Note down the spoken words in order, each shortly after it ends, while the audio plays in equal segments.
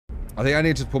I think I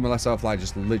need to put myself like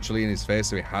just literally in his face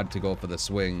so he had to go for the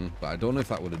swing, but I don't know if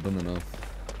that would have done enough.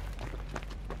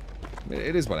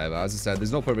 It is whatever. As I said,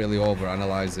 there's no point really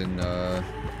over-analysing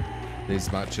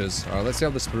these matches. Alright, let's see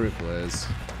how the spirit plays.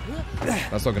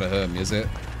 That's not going to hurt me, is it?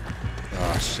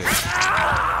 Oh, shit.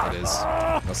 It is.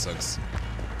 That sucks.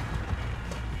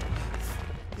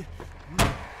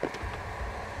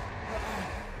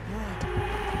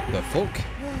 The fuck?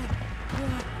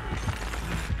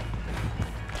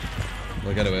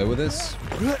 Will I get away with this?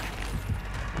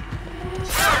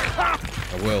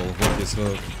 I will, with this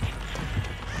hook.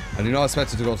 I do not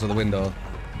expect it to go to the window.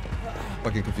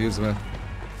 Fucking confuse me.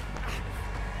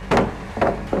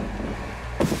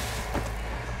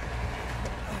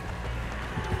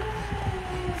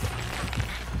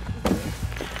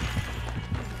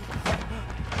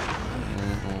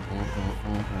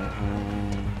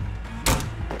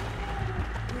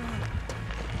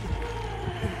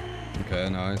 Okay,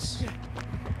 nice.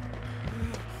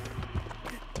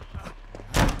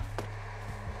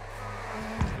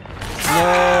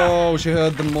 No, she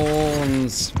heard the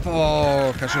moans.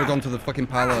 Fuck, I should have gone for the fucking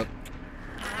pallet.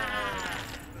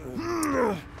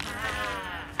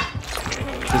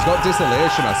 She's got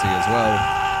distillation, I see, as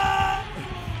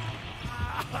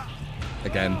well.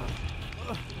 Again.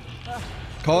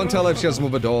 Can't tell if she has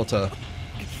mother-daughter.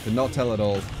 Could not tell at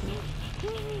all.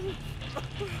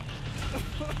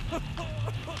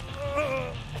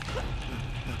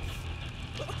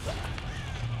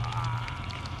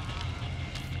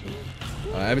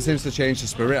 Ever since they changed the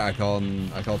spirit, I can't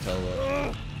tell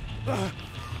that.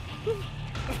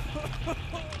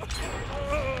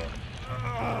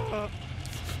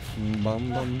 Bum,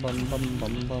 bum, bum, bum,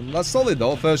 bum, bum. That's solid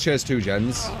though. First chase 2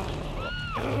 gens.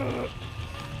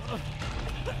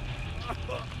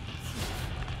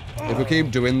 If we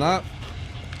keep doing that,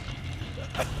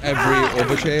 every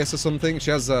other chase or something,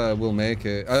 she has will make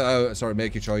it. Sorry,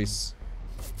 make your choice.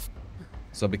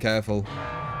 So be careful.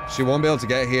 She won't be able to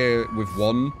get here with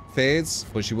 1 phase,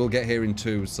 but she will get here in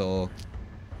 2, so...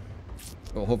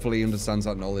 But hopefully he understands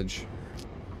that knowledge.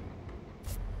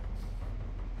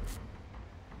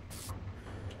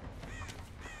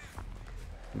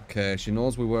 Okay, she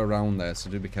knows we were around there, so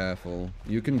do be careful.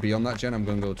 You can be on that gen, I'm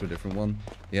gonna go to a different one.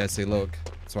 Yeah, see, look.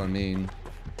 That's what I mean.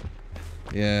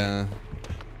 Yeah.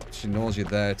 She knows you're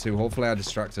there, too. Hopefully I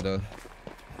distracted her.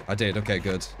 I did, okay,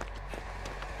 good.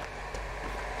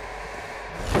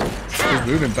 She's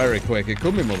moving very quick. It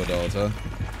could be mother-daughter.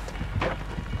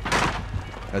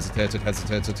 Hesitated,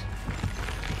 hesitated.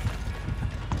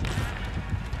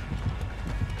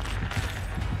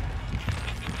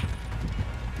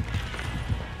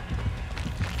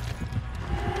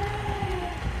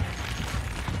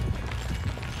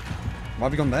 Why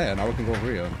have you gone there? Now we can go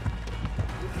over here.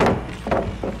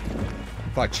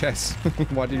 It's like chess.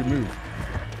 Why did you move?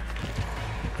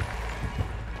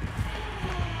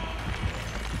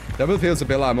 Devil feels a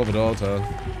bit like mother-daughter.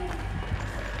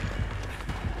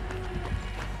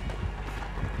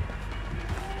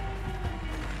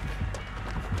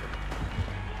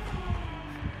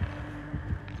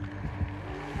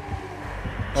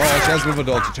 Oh, she has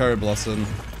mother-daughter, Cherry Blossom.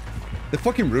 They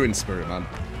fucking ruined Spirit, man.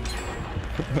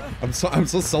 I'm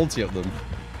so salty at them.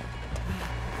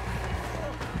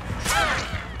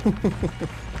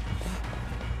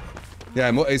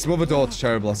 Yeah, it's mother-daughter,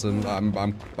 Cherry Blossom.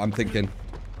 I'm thinking.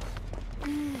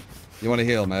 You want to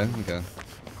heal, man? Okay.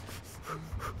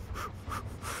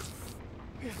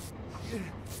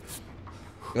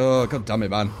 Oh, god damn it,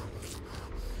 man.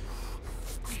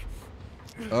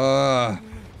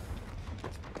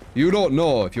 You don't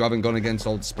know if you haven't gone against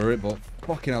Old Spirit, but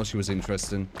fucking hell, she was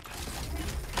interesting.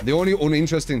 The only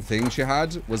uninteresting thing she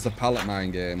had was the pallet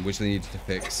mine game, which they needed to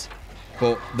fix.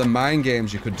 But the mine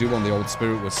games you could do on the Old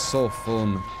Spirit was so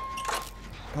fun.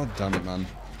 God damn it, man.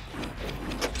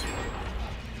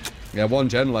 Yeah, 1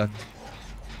 gen left.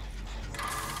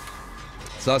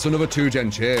 So that's another 2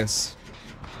 gen chase.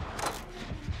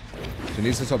 She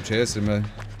needs to stop chasing me.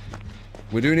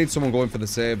 We do need someone going for the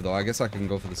save, though. I guess I can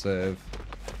go for the save.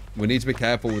 We need to be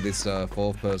careful with this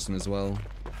 4th person as well.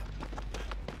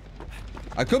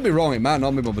 I could be wrong. It might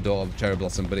not be mother-daughter of Cherry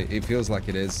Blossom, but it feels like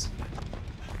it is.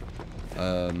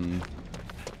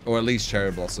 Or at least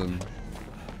Cherry Blossom.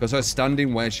 Because her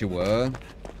standing where she were,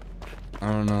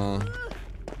 I don't know.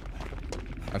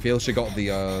 I feel she got the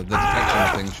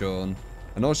detection thing shown.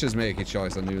 I know she's making a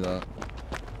choice, I knew that.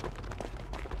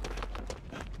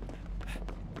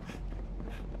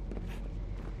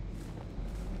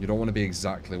 You don't want to be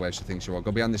exactly where she thinks you are.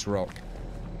 Go behind this rock.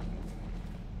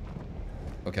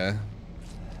 Okay.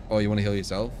 Oh, you want to heal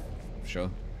yourself? Sure.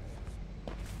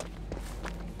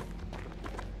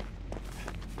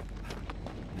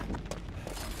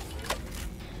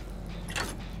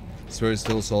 Spirit's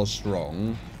still so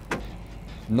strong.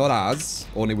 Not as,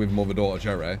 only with mother-daughter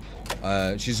Jerry.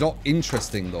 She's not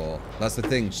interesting, though. That's the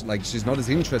thing. She's not as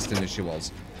interesting as she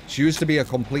was. She used to be a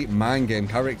complete mind game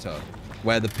character,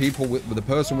 where the person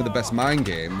with the best mind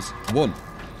games won,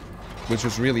 which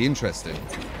was really interesting.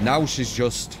 Now she's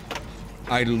just,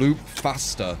 I loop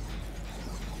faster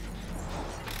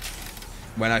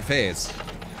when I phase.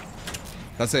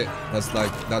 That's it.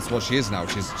 That's what she is now.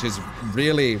 She's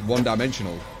really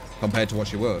one-dimensional compared to what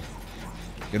she were.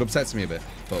 It upsets me a bit,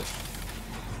 but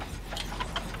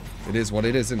it is what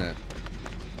it is, isn't it?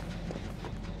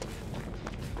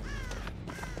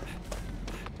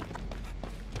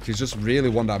 She's just really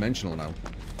one-dimensional now.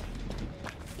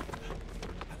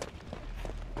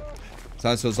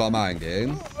 Sounds like our mind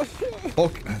game.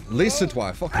 Fuck, listen to what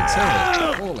I fucking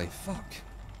said. Holy fuck.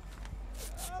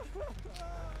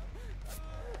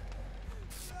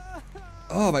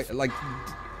 Oh, like,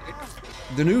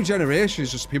 the new generation is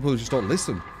just people who just don't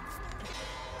listen.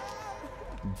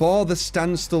 Bore the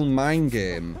standstill mind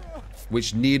game,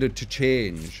 which needed to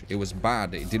change. It was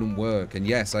bad. It didn't work. And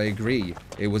yes, I agree.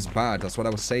 It was bad. That's what I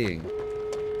was saying.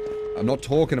 I'm not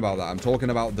talking about that. I'm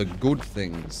talking about the good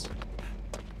things.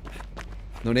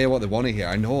 No near what they want to hear.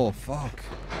 I know. Fuck.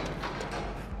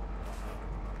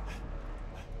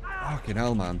 Fucking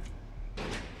hell, man.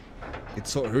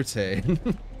 It's so irritating.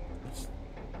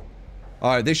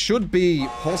 Alright, this should be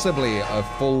possibly a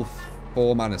full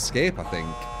 4-man escape, I think.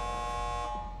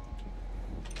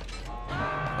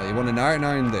 You want to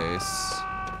 99 this.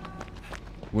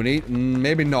 We need...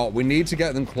 maybe not. We need to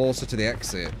get them closer to the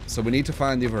exit. So we need to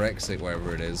find the other exit,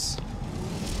 wherever it is.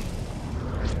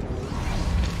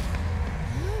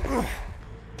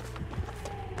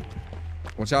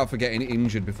 Watch out for getting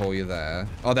injured before you're there.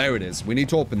 Oh, there it is. We need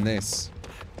to open this.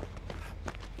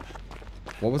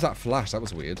 What was that flash? That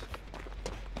was weird.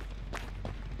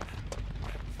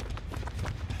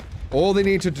 All they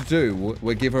needed to do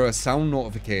was give her a sound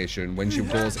notification when she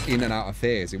goes in and out of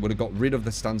phase. It would have got rid of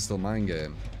the standstill mind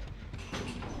game.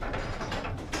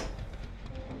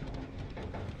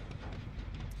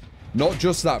 Not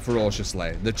just that,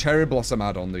 ferociously. The Cherry Blossom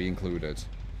add-on they included.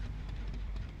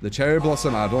 The Cherry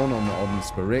Blossom add-on on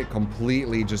Spirit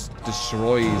completely just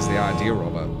destroys the idea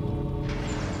of it.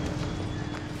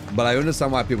 But I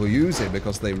understand why people use it,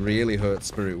 because they really hurt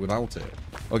Spirit without it.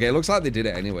 Okay, it looks like they did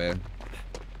it anyway.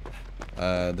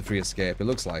 The free escape. It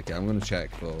looks like it. I'm going to check,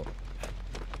 but...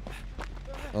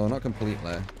 oh, not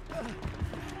completely.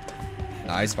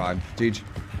 Nah, it's fine. GG.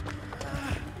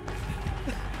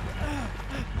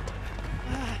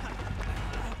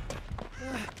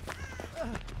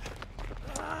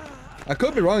 I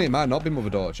could be wrong. It might not be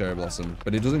Mother-Daughter Cherry Blossom,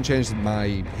 but it doesn't change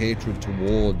my hatred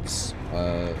towards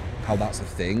how that's a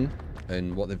thing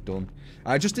and what they've done.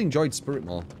 I just enjoyed Spirit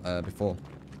more before.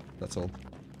 That's all.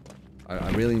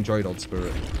 I really enjoyed Odd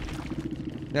Spirit.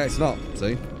 Yeah, it's not,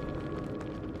 see?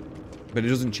 But it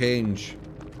doesn't change.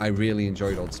 I really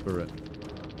enjoyed Odd Spirit.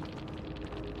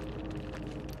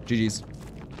 GG's.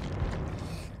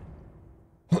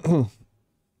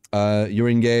 You're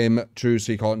in game, true,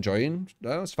 so you can't join.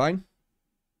 No, that's fine.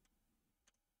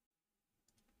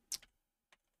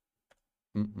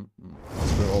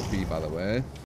 Spirit OP, by the way.